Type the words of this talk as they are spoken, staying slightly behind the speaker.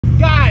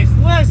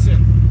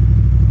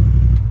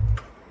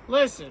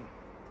Listen.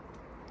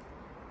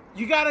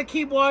 You gotta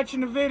keep watching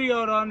the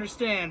video to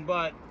understand,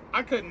 but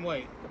I couldn't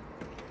wait.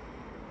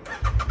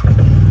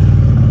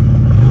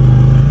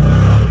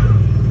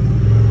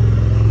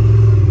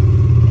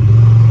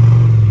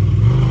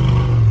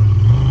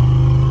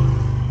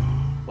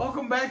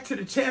 Welcome back to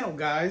the channel,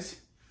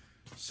 guys.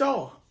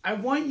 So, I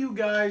want you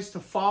guys to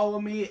follow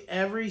me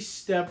every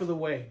step of the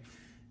way.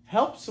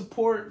 Help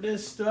support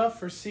this stuff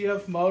for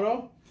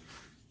CFMOTO.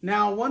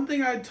 Now, one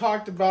thing I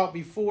talked about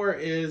before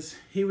is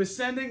he was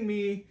sending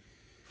me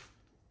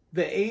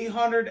the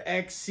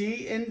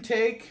 800XC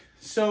intake,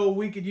 so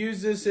we could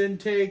use this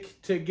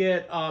intake to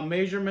get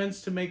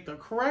measurements to make the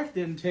correct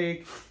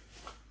intake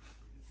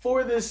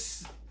for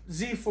this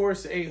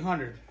Z-Force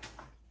 800.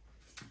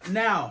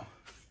 Now,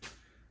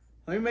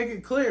 let me make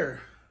it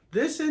clear.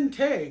 This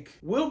intake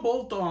will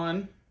bolt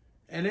on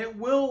and it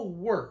will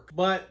work,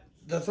 but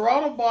the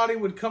throttle body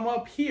would come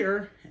up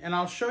here, and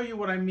I'll show you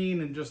what I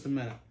mean in just a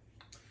minute.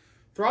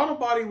 Throttle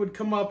body would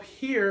come up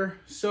here,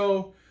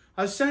 so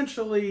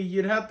essentially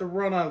you'd have to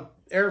run a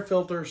air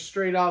filter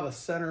straight out of the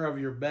center of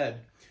your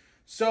bed.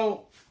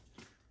 So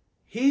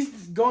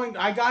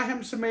I got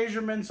him some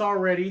measurements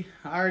already.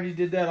 I already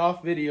did that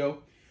off video.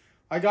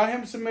 I got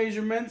him some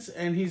measurements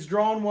and he's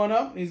drawn one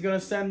up. He's gonna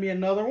send me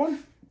another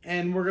one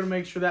and we're gonna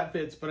make sure that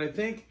fits. But I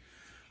think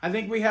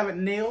we have it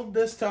nailed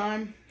this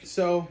time.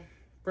 So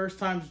first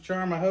time's a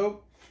charm, I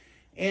hope.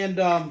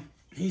 And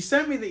he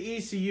sent me the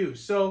ECU.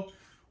 So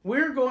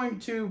we're going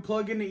to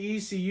plug in the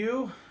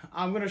ECU.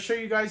 I'm going to show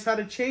you guys how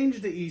to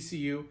change the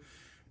ECU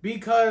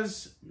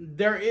because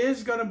there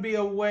is going to be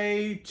a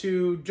way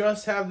to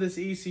just have this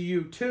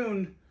ECU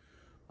tuned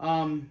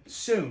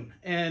soon.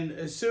 And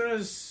as soon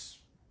as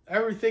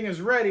everything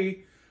is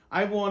ready,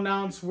 I will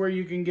announce where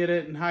you can get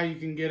it and how you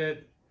can get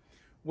it,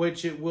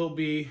 which it will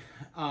be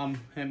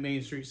at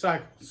Main Street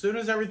Cycle. As soon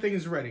as everything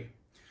is ready.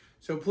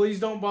 So please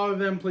don't bother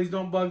them. Please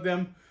don't bug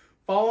them.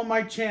 Follow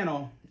my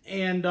channel.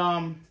 And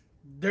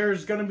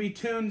there's going to be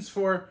tunes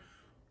for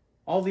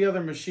all the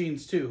other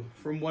machines too,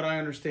 from what I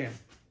understand.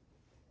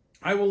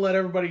 I will let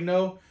everybody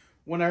know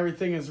when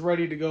everything is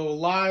ready to go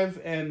live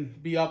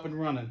and be up and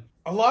running.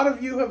 A lot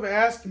of you have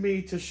asked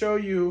me to show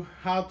you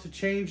how to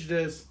change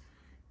this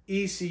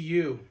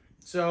ECU.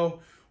 So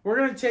we're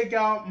going to take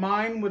out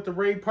mine with the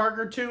Ray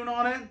Parker tune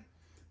on it.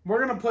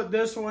 We're going to put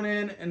this one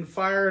in and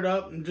fire it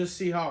up and just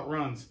see how it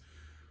runs.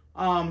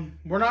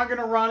 We're not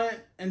going to run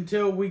it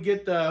until we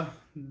get the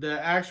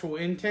actual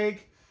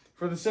intake,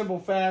 for the simple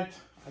fact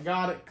I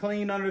got it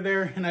clean under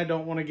there and I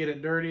don't want to get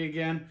it dirty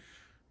again.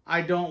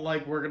 I don't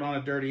like working on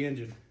a dirty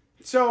engine.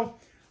 So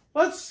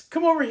let's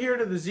come over here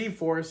to the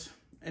Z-Force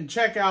and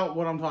check out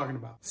what I'm talking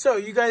about. So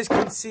you guys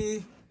can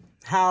see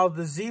how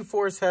the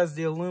Z-Force has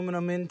the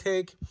aluminum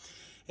intake.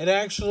 It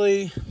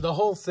actually, the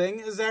whole thing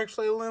is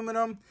actually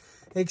aluminum,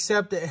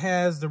 except it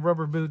has the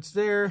rubber boots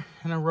there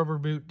and a rubber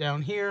boot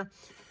down here.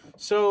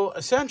 So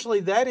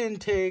essentially that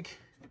intake,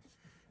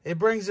 it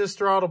brings this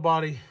throttle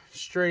body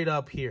straight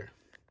up here.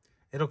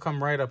 It'll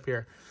come right up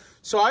here.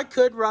 So I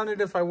could run it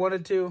if I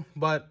wanted to,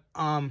 but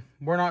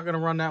we're not going to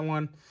run that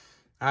one.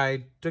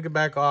 I took it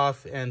back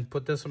off and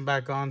put this one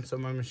back on, so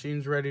my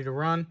machine's ready to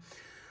run.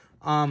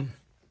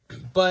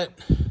 But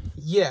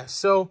yeah,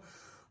 so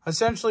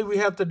essentially we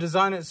have to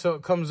design it so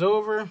it comes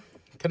over,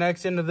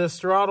 connects into this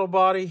throttle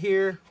body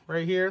here,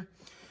 right here,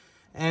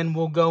 and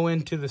we'll go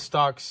into the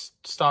stock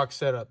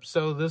setup.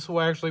 So this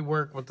will actually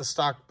work with the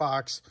stock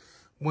box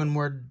when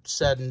we're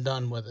said and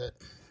done with it.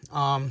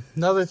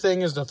 Another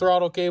thing is the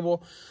throttle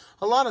cable.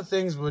 A lot of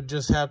things would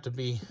just have to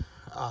be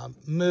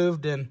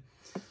moved, and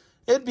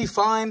it'd be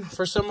fine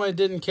for someone that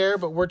didn't care,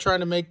 but we're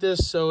trying to make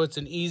this so it's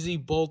an easy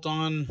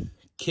bolt-on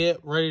kit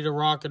ready to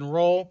rock and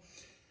roll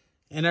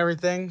and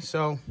everything.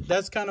 So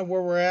that's kind of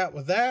where we're at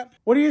with that.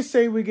 What do you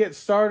say we get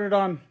started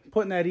on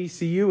putting that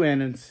ECU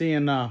in and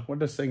seeing what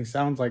this thing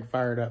sounds like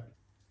fired up?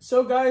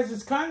 So guys,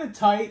 it's kind of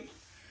tight,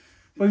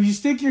 but if you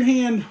stick your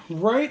hand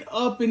right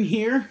up in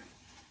here,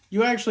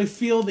 you actually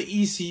feel the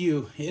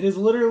ECU. It is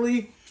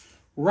literally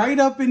right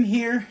up in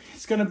here.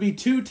 It's going to be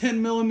two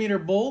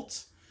 10mm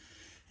bolts,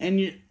 and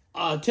your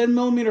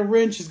 10mm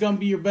wrench is going to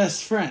be your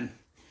best friend.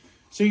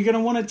 So you're going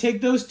to want to take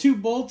those two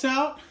bolts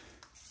out.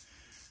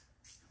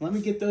 Let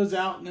me get those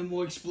out and then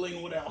we'll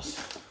explain what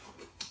else.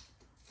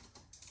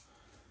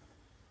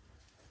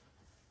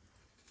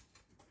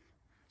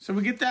 So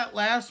we get that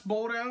last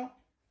bolt out.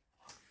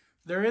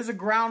 There is a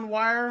ground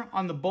wire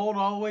on the bolt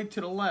all the way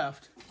to the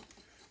left.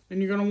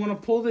 And you're going to want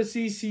to pull this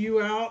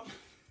ECU out.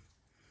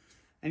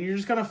 And you're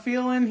just going to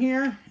feel in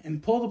here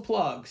and pull the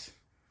plugs.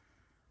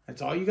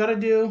 That's all you got to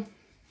do.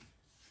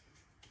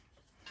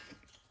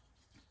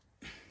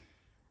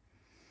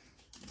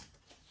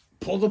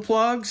 Pull the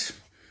plugs.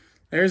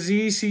 There's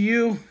the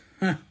ECU.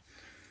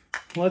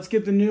 Let's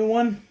get the new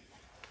one.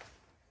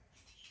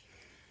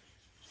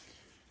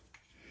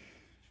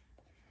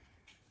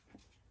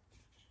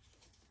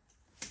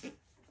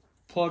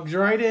 Plugs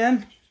right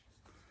in.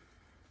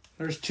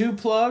 There's two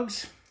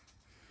plugs.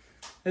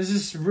 This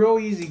is real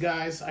easy,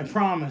 guys. I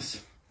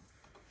promise.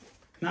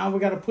 Now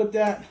we got to put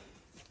that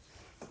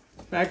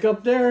back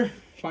up there.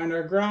 Find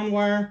our ground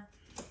wire.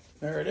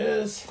 There it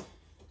is.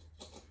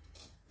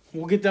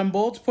 We'll get them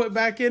bolts put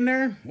back in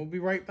there. We'll be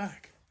right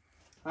back.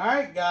 All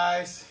right,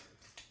 guys.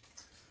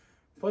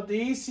 Put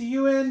the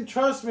ECU in.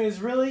 Trust me, it's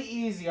really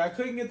easy. I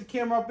couldn't get the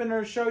camera up in there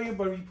to show you,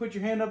 but if you put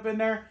your hand up in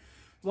there,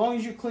 as long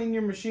as you clean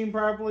your machine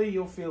properly,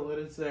 you'll feel it.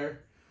 It's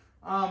there.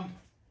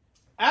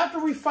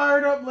 After we fire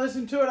it up,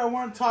 listen to it, I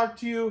want to talk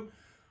to you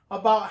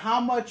about how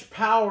much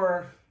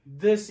power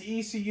this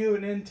ECU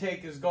and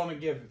intake is going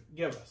to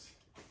give us.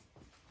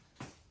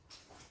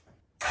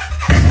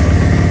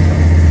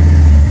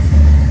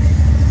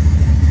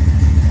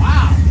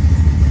 Wow,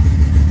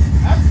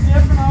 that's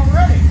different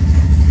already.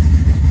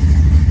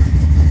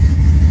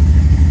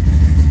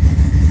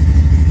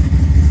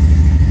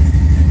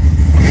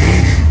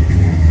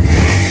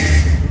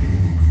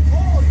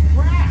 Holy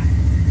crap.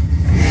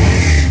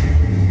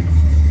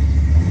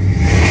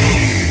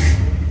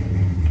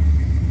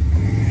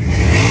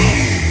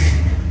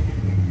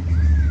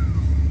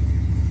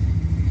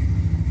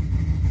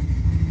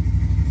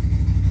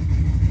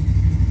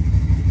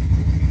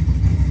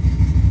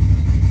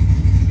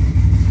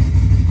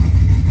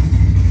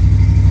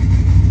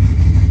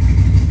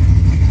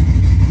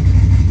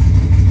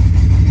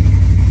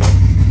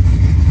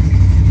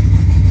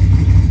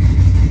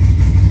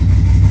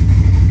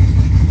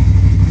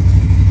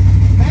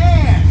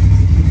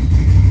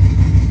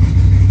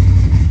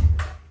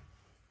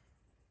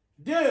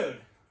 Dude,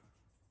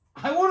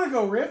 I want to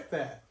go rip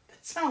that.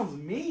 That sounds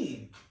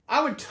mean.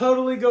 I would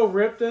totally go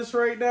rip this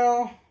right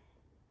now.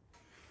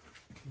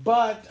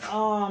 But,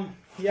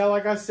 yeah,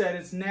 like I said,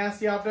 it's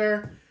nasty out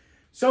there.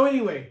 So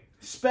anyway,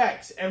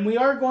 specs. And we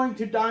are going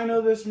to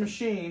dyno this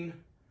machine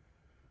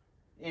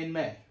in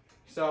May.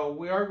 So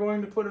we are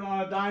going to put it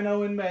on a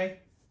dyno in May.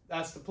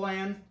 That's the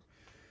plan.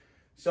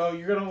 So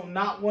you're going to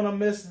not want to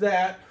miss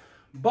that.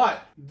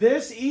 But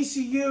this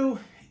ECU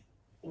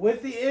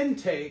with the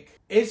intake,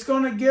 it's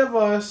going to give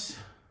us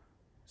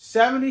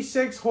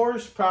 76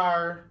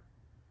 horsepower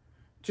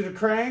to the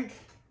crank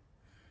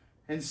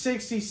and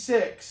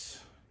 66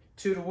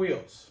 to the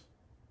wheels.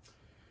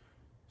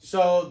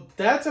 So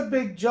that's a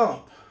big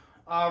jump.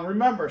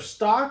 Remember,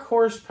 stock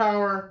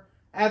horsepower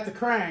at the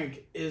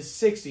crank is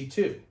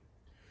 62.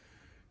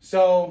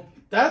 So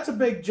that's a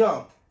big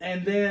jump.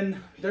 And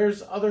then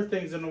there's other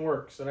things in the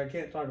works that I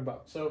can't talk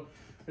about. So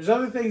there's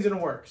other things in the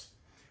works.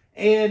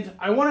 And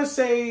I want to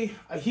say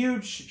a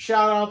huge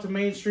shout out to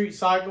Main Street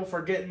Cycle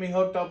for getting me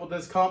hooked up with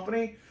this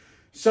company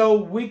so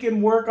we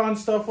can work on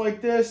stuff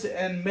like this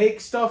and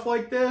make stuff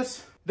like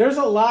this. There's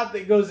a lot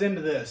that goes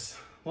into this,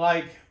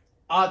 like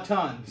a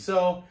ton.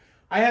 So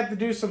I have to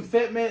do some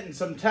fitment and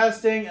some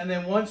testing, and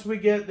then once we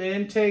get the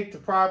intake to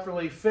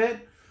properly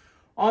fit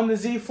on the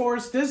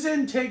Z-Force, this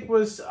intake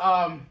was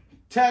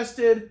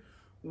tested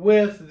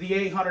with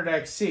the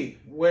 800XC,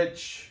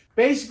 which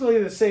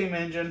basically the same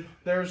engine.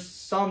 There's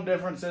some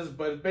differences,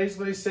 but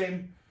basically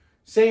same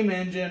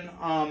engine,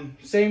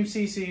 same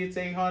CC, it's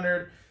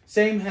 800,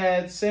 same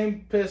head,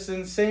 same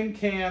pistons, same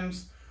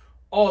cams,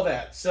 all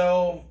that.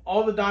 So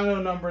all the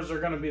dyno numbers are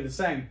going to be the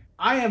same.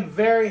 I am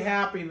very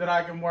happy that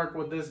I can work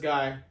with this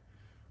guy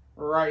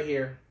right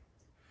here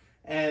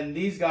and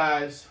these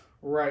guys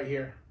right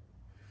here.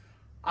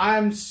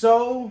 I'm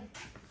so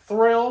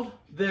thrilled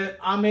that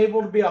I'm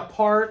able to be a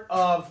part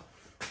of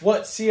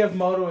what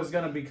CFMOTO is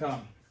going to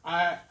become.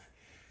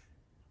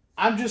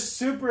 I'm just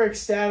super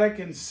ecstatic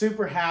and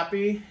super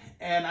happy,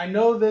 and I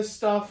know this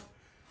stuff,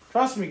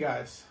 trust me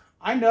guys,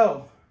 I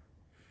know.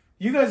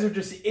 You guys are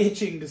just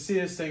itching to see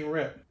this thing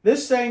rip.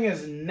 This thing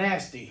is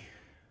nasty.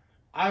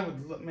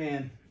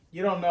 Man,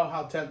 you don't know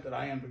how tempted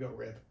I am to go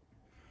rip.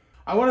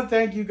 I want to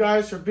thank you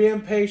guys for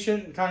being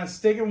patient and kind of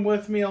sticking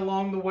with me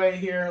along the way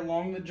here,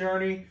 along the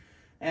journey.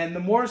 And the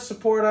more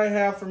support I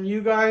have from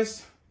you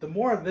guys, the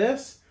more of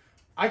this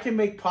I can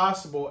make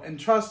possible. And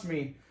trust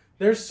me,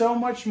 there's so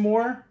much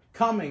more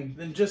coming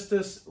than just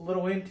this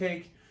little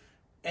intake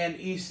and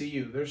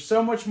ECU. There's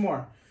so much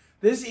more.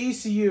 This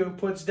ECU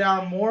puts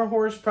down more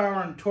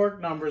horsepower and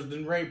torque numbers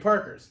than Ray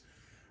Parker's.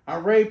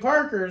 Ray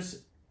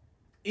Parker's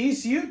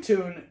ECU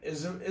tune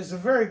is a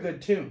very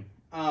good tune.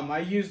 I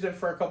used it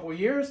for a couple of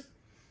years.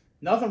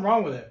 Nothing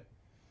wrong with it.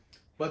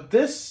 But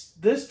this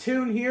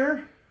tune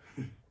here,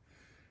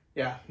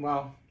 yeah,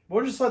 well,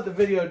 we'll just let the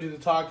video do the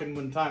talking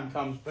when time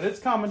comes. But it's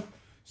coming.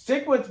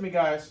 Stick with me,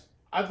 guys.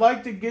 I'd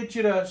like to get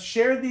you to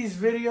share these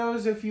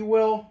videos, if you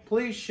will.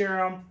 Please share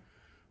them.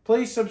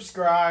 Please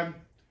subscribe.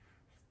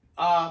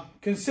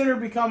 Consider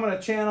becoming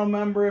a channel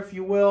member, if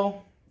you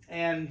will.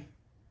 And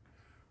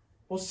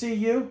we'll see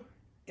you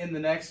in the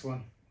next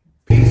one.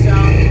 Peace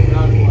out.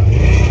 God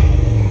bless.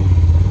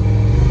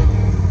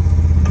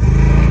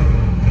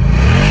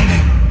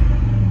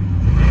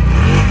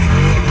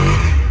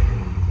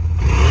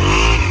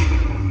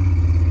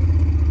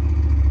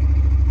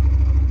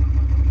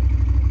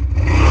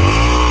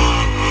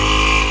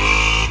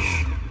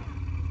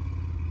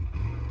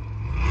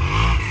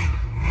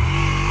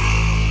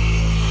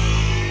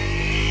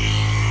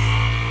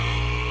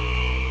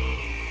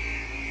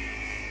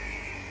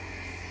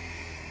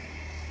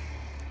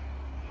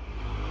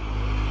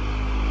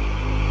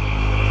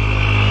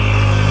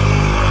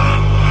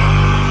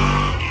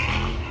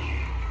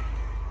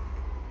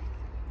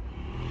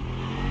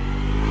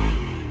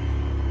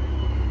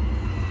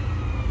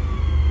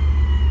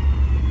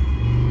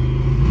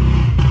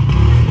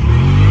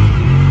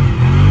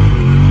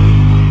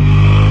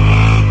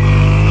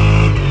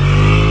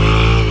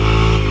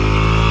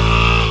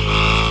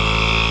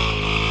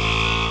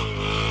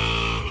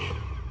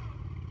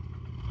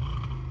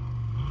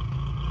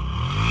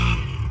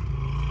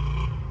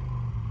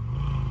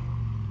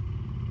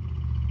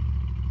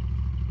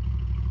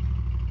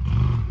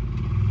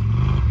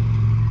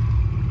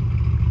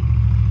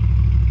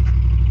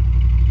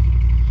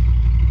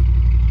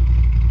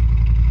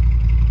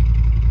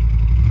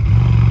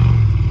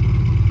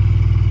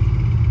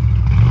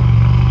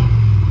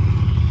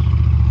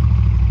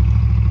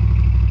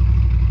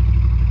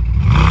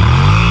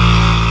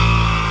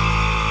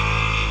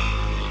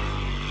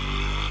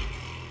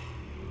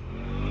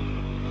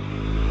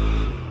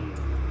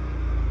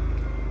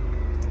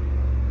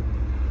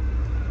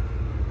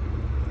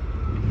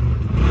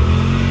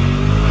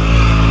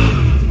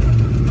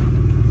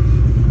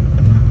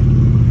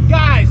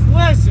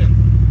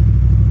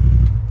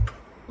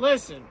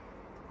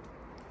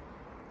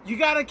 You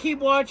gotta keep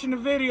watching the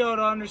video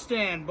to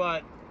understand,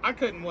 but I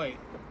couldn't wait.